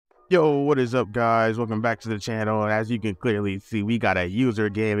Yo, what is up, guys? Welcome back to the channel. And as you can clearly see, we got a user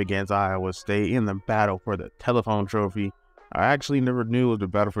game against Iowa State in the battle for the telephone trophy. I actually never knew it was the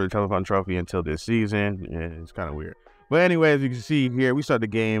battle for the telephone trophy until this season. Yeah, it's kind of weird. But anyway, as you can see here, we start the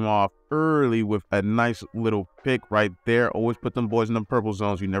game off early with a nice little pick right there. Always put them boys in the purple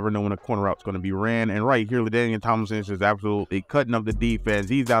zones. You never know when a corner route's going to be ran. And right here, LaDainian Tomlinson is just absolutely cutting up the defense.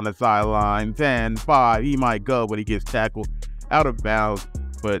 He's down the sideline, 10-5. He might go, but he gets tackled out of bounds.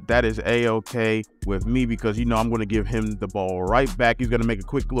 But that is a-okay with me because, you know, I'm going to give him the ball right back. He's going to make a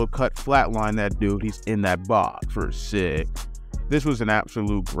quick little cut, flatline that dude. He's in that box for 6. This was an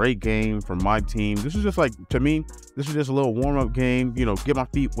absolute great game for my team. This is just like, to me, this is just a little warm-up game, you know, get my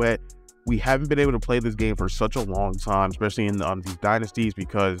feet wet. We haven't been able to play this game for such a long time, especially in these dynasties,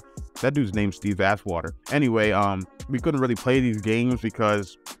 because that dude's name's Steve Asswater. Anyway, we couldn't really play these games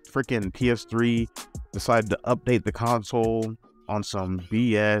because freaking PS3 decided to update the console on some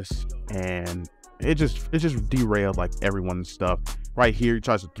BS, and it just derailed like everyone's stuff. Right here, he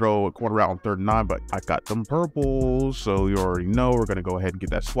tries to throw a quarter route on 3rd and 9, but I got them purples, so you already know we're gonna go ahead and get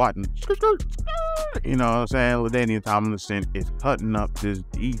that swat and you know what I'm saying. LaDainian Tomlinson is cutting up this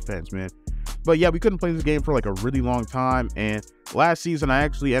defense, man. But yeah, we couldn't play this game for like a really long time, and last season I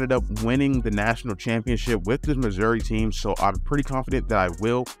actually ended up winning the national championship with this Missouri team, so I'm pretty confident that I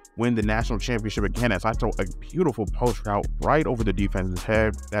will win the national championship again as I throw a beautiful post route right over the defense's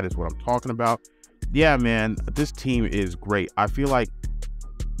head. That is what I'm talking about. Yeah, man, this team is great. I feel like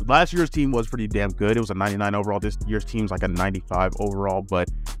last year's team was pretty damn good. It was a 99 overall. This year's team's like a 95 overall, but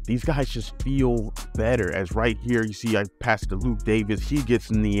these guys just feel better. As right here, you see I passed to Luke Davis. He gets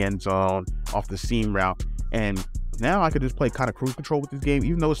in the end zone off the seam route, and now I could just play kind of cruise control with this game.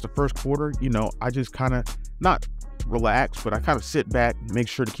 Even though it's the first quarter, you know, I just kind of not relax, but I kind of sit back, make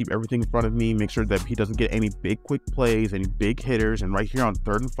sure to keep everything in front of me, make sure that he doesn't get any big quick plays, any big hitters. And right here on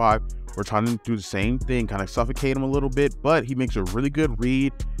 3rd and 5, we're trying to do the same thing, kind of suffocate him a little bit, but he makes a really good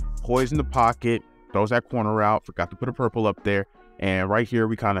read, poise in the pocket, throws that corner out, forgot to put a purple up there. And right here,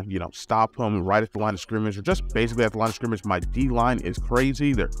 we kind of, you know, stop him right at the line of scrimmage, or just basically at the line of scrimmage. My D-line is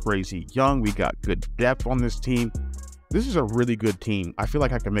crazy. They're crazy young. We got good depth on this team. This is a really good team. I feel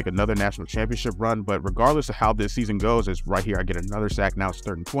like I can make another national championship run, but regardless of how this season goes, is right here, I get another sack. Now it's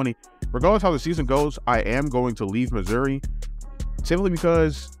 3rd and 20. Regardless of how the season goes, I am going to leave Missouri simply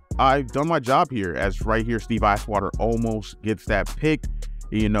because I've done my job here. As right here, Steve Asswater almost gets that pick.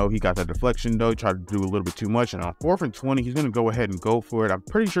 You know, he got that deflection though. He tried to do a little bit too much, and on 4th and 20, he's going to go ahead and go for it. I'm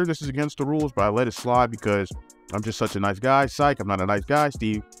pretty sure this is against the rules, but I let it slide because I'm just such a nice guy. Psych, I'm not a nice guy.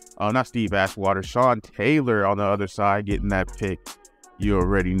 Not Steve Asswater, Sean Taylor on the other side getting that pick. You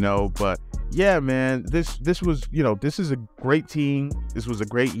already know. But yeah, man, this was, you know, this is a great team. This was a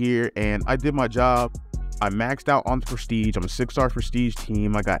great year, and I did my job. I maxed out on prestige. I'm a 6-star prestige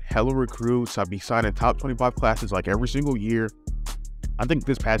team. I got hella recruits. I'll be signing top 25 classes like every single year. I think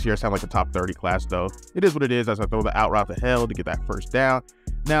this past year I sound like a top 30 class though. It is what it is as I throw the out route to hell to get that first down.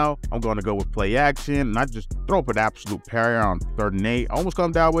 Now I'm going to go with play action, and I just throw up an absolute parry on 3rd and 8. I almost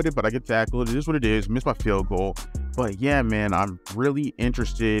come down with it, but I get tackled. It is what it is. Missed my field goal. But yeah, man, I'm really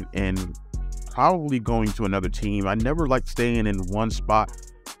interested in probably going to another team. I never like staying in one spot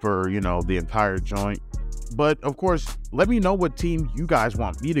for, you know, the entire joint. But of course, let me know what team you guys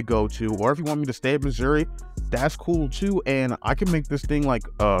want me to go to, or if you want me to stay at Missouri, that's cool too. And I can make this thing like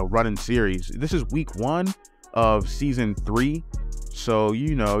a running series. This is week 1 of season 3. So,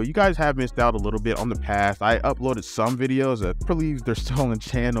 you know, you guys have missed out a little bit on the past. I uploaded some videos. I believe they're still on the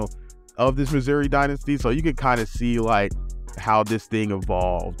channel of this Missouri Dynasty. So you can kind of see like how this thing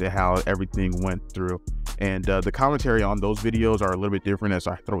evolved and how everything went through. And the commentary on those videos are a little bit different as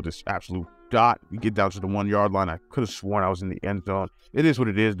I throw this absolute dot. We get down to the 1-yard line. I could have sworn I was in the end zone. It is what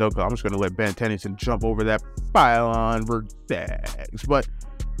it is though, because I'm just going to let Ben Tennyson jump over that pylon for sacks. But,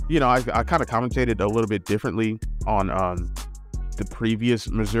 you know, I kind of commentated a little bit differently on the previous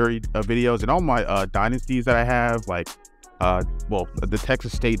Missouri videos, and all my dynasties that I have, like well, the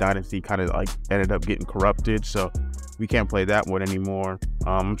Texas State Dynasty kind of like ended up getting corrupted, so we can't play that one anymore.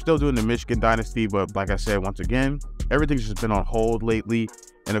 I'm still doing the Michigan Dynasty, but like I said, once again, everything's just been on hold lately.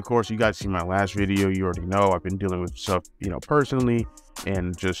 And of course, you guys see my last video, you already know I've been dealing with stuff, you know, personally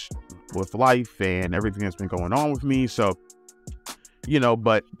and just with life and everything that's been going on with me. So, you know,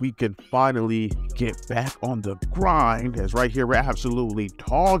 but we can finally get back on the grind, as right here we're absolutely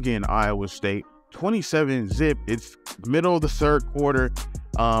dogging Iowa State 27-zip. It's middle of the 3rd quarter.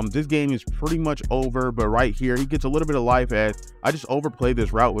 This game is pretty much over, but right here he gets a little bit of life as I just overplayed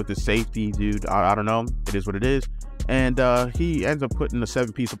this route with the safety, dude. I don't know, it is what it is. And he ends up putting the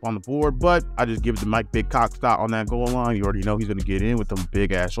 7-piece up on the board, but I just give it to Mike Big Cock Stott on that goal line. You already know he's going to get in with them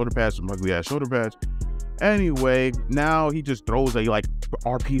big-ass shoulder pads, some ugly-ass shoulder pads. Anyway, now he just throws a, like,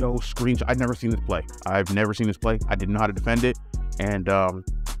 RPO screenshot. I've never seen this play. I didn't know how to defend it. And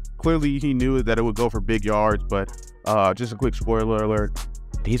clearly he knew that it would go for big yards, but just a quick spoiler alert.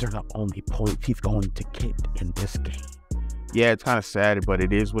 These are the only points he's going to get in this game. Yeah, it's kind of sad, but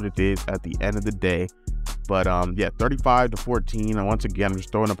it is what it is at the end of the day. But yeah, 35-14. And once again, I'm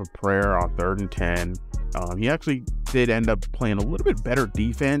just throwing up a prayer on 3rd and 10. He actually did end up playing a little bit better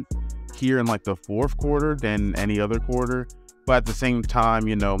defense here in like the 4th quarter than any other quarter. But at the same time,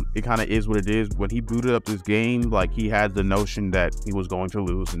 you know, it kind of is what it is. When he booted up this game, like, he had the notion that he was going to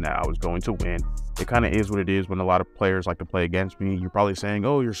lose and that I was going to win. It kind of is what it is when a lot of players like to play against me. You're probably saying,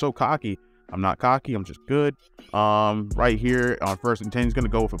 oh, you're so cocky. I'm not cocky. I'm just good. Right here on 1st and 10, he's going to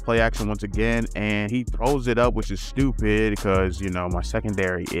go with a play action once again. And he throws it up, which is stupid because, you know, my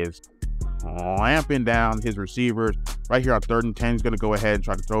secondary is clamping down his receivers. Right here on 3rd and 10, he's going to go ahead and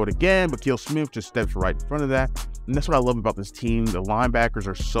try to throw it again. But Keel Smith just steps right in front of that. And that's what I love about this team. The linebackers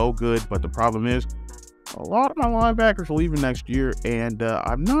are so good. But the problem is, a lot of my linebackers will leave next year. And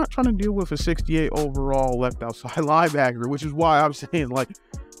I'm not trying to deal with a 68 overall left outside linebacker, which is why I'm saying, like,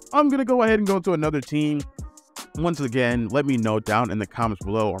 I'm going to go ahead and go to another team. Once again, let me know down in the comments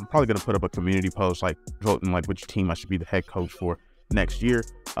below. I'm probably going to put up a community post, like, voting, like, which team I should be the head coach for next year.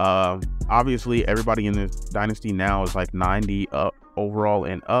 Obviously, everybody in this dynasty now is like 90 up overall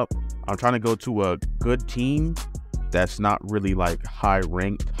and up. I'm trying to go to a good team that's not really like high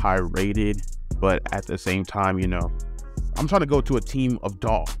ranked, high rated, but at the same time, you know, I'm trying to go to a team of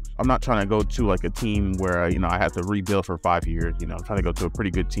dogs. I'm not trying to go to like a team where, you know, I have to rebuild for 5 years. You know, I'm trying to go to a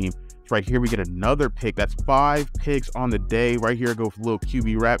pretty good team. Right here, we get another pick. That's 5 picks on the day. Right here, go for a little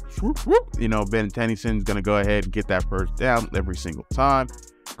QB wrap. You know, Ben Tennyson's going to go ahead and get that first down every single time.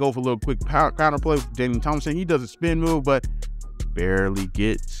 Go for a little quick counter play with Daniel Thompson. He does a spin move, but barely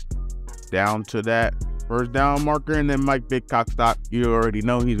gets down to that first down marker. And then Mike Big Cock Stott, you already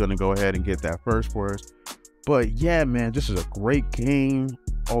know he's going to go ahead and get that first for us. But yeah, man, this is a great game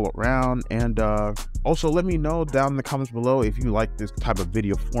all around. And also let me know down in the comments below if you like this type of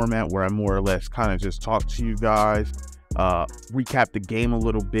video format where I more or less kind of just talk to you guys, recap the game a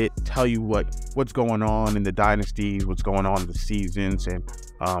little bit, tell you what's going on in the dynasties, what's going on in the seasons.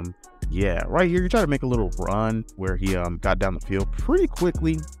 And yeah, right here, you try to make a little run where he got down the field pretty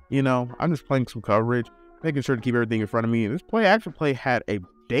quickly. You know, I'm just playing some coverage, making sure to keep everything in front of me. And this action play had a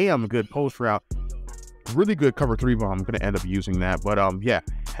damn good post route. Really good cover 3 bomb. I'm going to end up using that. But yeah,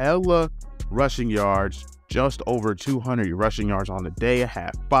 hella rushing yards, just over 200 rushing yards on the day. I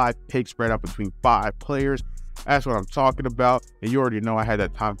had 5 picks spread out between 5 players. That's what I'm talking about. And you already know I had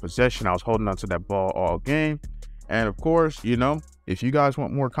that time of possession. I was holding on to that ball all game. And of course, you know, if you guys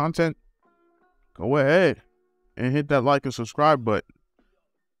want more content, go ahead and hit that like and subscribe button.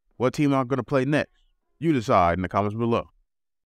 What team I'm going to play next? You decide in the comments below.